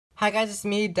Hi guys, it's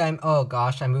me, oh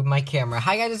gosh, I moved my camera.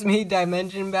 Hi guys, it's me,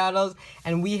 Dimension Battles,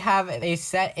 and we have a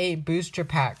set 8 booster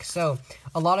pack. So,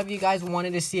 a lot of you guys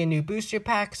wanted to see a new booster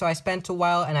pack, so I spent a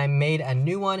while and I made a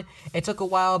new one. It took a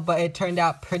while, but it turned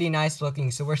out pretty nice looking.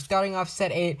 So we're starting off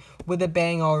set 8 with a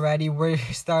bang already. We're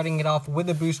starting it off with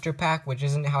a booster pack, which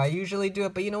isn't how I usually do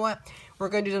it, but you know what? We're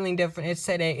going to do something different. It's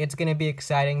set 8, it's going to be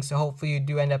exciting, so hopefully you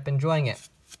do end up enjoying it.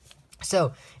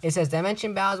 So, it says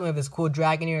Dimension Battles, we have this cool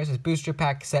dragon here, it says Booster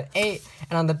Pack Set 8,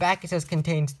 and on the back it says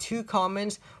contains 2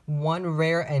 commons, 1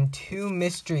 rare, and 2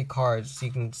 mystery cards. So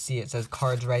you can see it says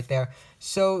cards right there.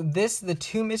 So the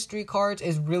 2 mystery cards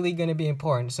is really going to be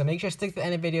important. So make sure to stick to the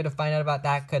end of the video to find out about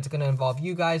that, because it's going to involve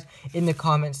you guys in the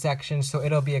comment section, so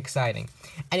it'll be exciting.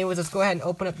 Anyways, let's go ahead and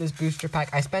open up this booster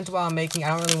pack. I spent a while making, I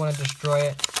don't really want to destroy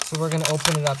it, so we're going to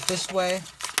open it up this way.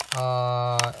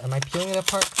 Am I peeling it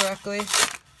apart correctly?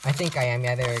 I think I am,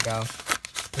 yeah, there we go.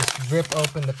 Just rip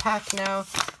open the pack now,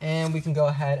 and we can go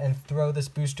ahead and throw this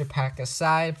booster pack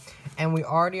aside. And we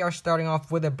already are starting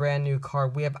off with a brand new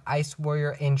card. We have Ice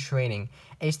Warrior in Training.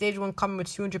 A stage 1 common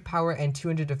with 200 power and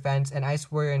 200 defense, and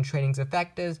Ice Warrior in Training's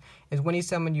effect is when you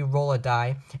summon, you roll a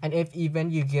die, and if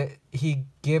even, you can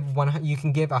give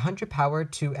 100 power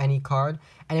to any card,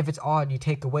 and if it's odd, you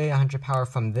take away 100 power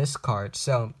from this card.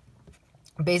 So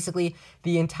basically,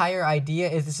 the entire idea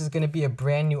is this is going to be a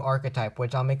brand new archetype,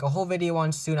 which I'll make a whole video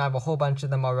on soon. I have a whole bunch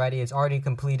of them already. It's already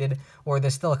completed, or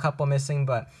there's still a couple missing,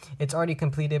 but it's already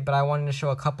completed. But I wanted to show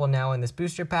a couple now in this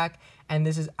booster pack, and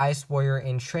this is Ice Warrior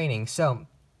in Training. So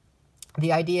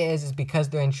the idea is because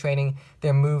they're in training,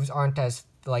 their moves aren't as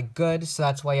good, so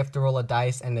that's why you have to roll a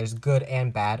dice, and there's good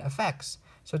and bad effects.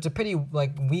 So it's a pretty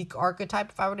weak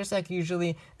archetype, if I were to say.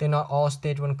 Usually they're not all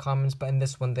stage 1 commons, but in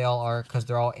this one they all are, because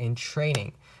they're all in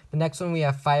training. The next one, we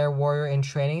have Fire Warrior in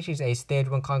Training. She's a stage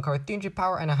 1 con card with 300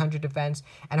 power and 100 defense,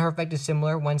 and her effect is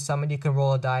similar. When summoned, you can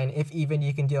roll a die, and if even,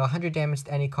 you can deal 100 damage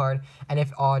to any card, and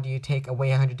if odd, you take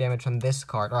away 100 damage from this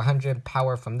card, or 100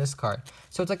 power from this card.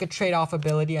 So it's like a trade-off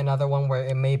ability, another one where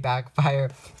it may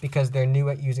backfire because they're new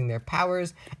at using their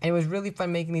powers. And it was really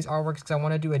fun making these artworks because I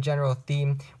want to do a general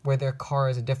theme where their car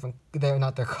is a different,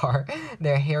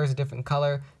 their hair is a different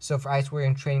color. So for Ice Warrior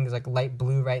in Training, there's light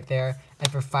blue right there, and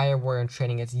for Fire Warrior in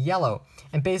Training, it's yellow.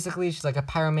 And basically, she's like a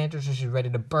pyromancer, so she's ready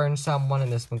to burn someone,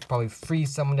 and this one probably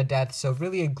freeze someone to death. So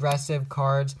really aggressive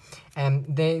cards,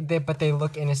 and but they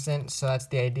look innocent, so that's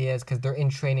the idea, is because they're in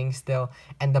training still.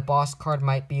 And the boss card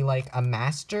might be like a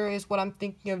master, is what I'm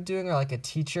thinking of doing, or like a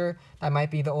teacher. That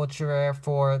might be the ultra rare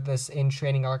for this in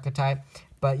training archetype.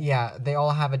 But yeah, they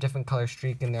all have a different color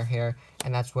streak in their hair,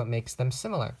 and that's what makes them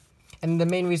similar. And the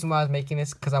main reason why I was making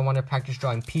this, because I wanted to practice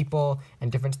drawing people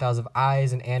and different styles of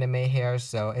eyes and anime hair,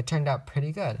 so it turned out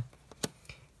pretty good.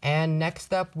 And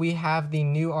next up, we have the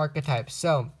new archetype.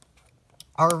 So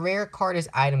our rare card is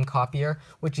Item Copier,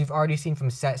 which you've already seen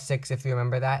from set 6, if you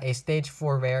remember that, a stage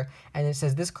 4 rare, and it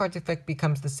says this card's effect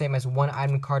becomes the same as 1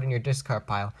 item card in your discard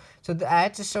pile. So I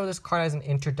had to show this card as an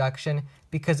introduction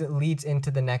because it leads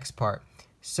into the next part.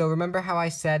 So remember how I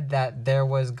said that there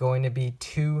was going to be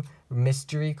 2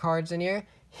 mystery cards in here?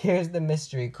 Here's the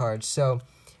mystery card. So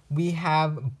we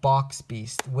have Box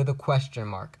Beast with a question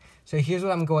mark. So here's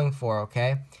what I'm going for,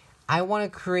 okay? I want to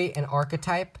create an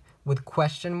archetype with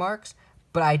question marks,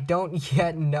 but I don't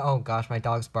yet know. Oh gosh, my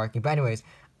dog's barking. But anyways,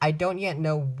 I don't yet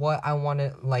know what I want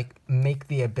to make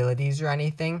the abilities or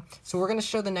anything. So we're going to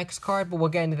show the next card, but we'll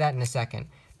get into that in a second.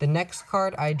 The next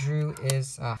card I drew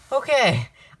is okay,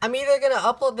 I'm either going to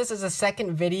upload this as a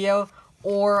second video,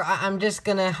 or I'm just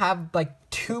going to have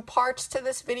 2 parts to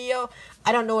this video.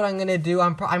 I don't know what I'm going to do.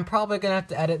 I'm probably going to have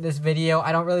to edit this video.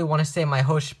 I don't really want to say my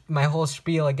whole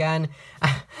spiel again.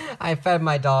 I fed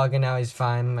my dog and now he's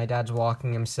fine. My dad's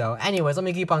walking him. So anyways, let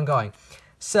me keep on going.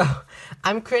 So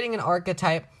I'm creating an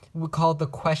archetype we call the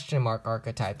question mark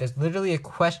archetype. There's literally a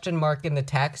question mark in the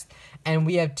text, and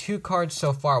we have 2 cards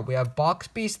so far. We have Box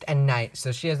Beast and Knight.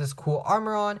 So she has this cool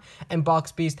armor on, and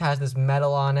Box Beast has this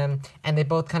metal on him, and they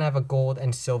both kind of have a gold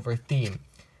and silver theme.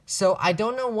 So I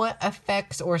don't know what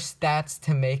effects or stats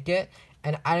to make it.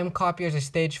 And Item Copier is a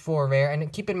stage 4 rare,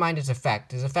 and keep in mind his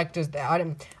effect. His effect is the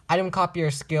Item Copier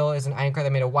skill is an item card that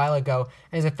I made a while ago,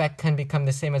 and his effect can become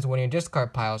the same as one in your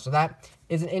discard pile. So that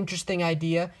is an interesting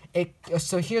idea.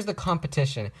 So here's the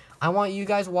competition. I want you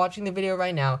guys watching the video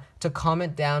right now to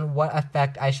comment down what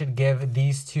effect I should give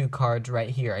these 2 cards right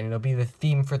here, and it'll be the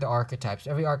theme for the archetypes.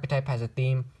 Every archetype has a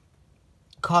theme.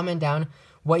 Comment down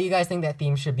what you guys think that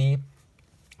theme should be.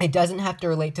 It doesn't have to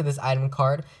relate to this item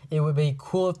card. It would be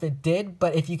cool if it did,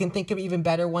 but if you can think of an even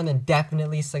better one, then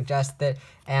definitely suggest it.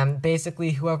 And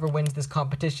basically, whoever wins this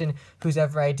competition, whose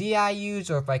ever idea I use,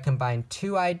 or if I combine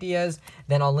 2 ideas,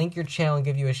 then I'll link your channel and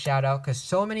give you a shout out, because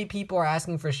so many people are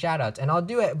asking for shout outs, and I'll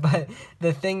do it. But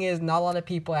the thing is, not a lot of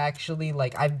people actually,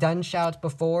 like, I've done shout outs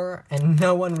before, and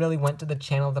no one really went to the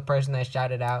channel of the person I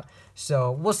shouted out.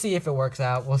 So we'll see if it works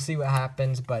out. We'll see what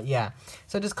happens. But yeah,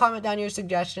 so just comment down your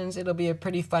suggestions. It'll be a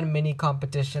pretty fun mini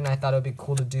competition. I thought it would be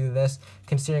cool to do this,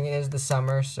 considering it is the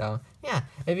summer. So yeah,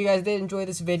 if you guys did enjoy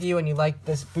this video and you like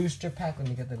this booster pack, when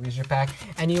you get the booster pack,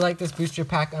 and you like this booster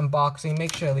pack unboxing,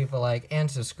 make sure to leave a like and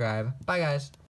subscribe. Bye guys.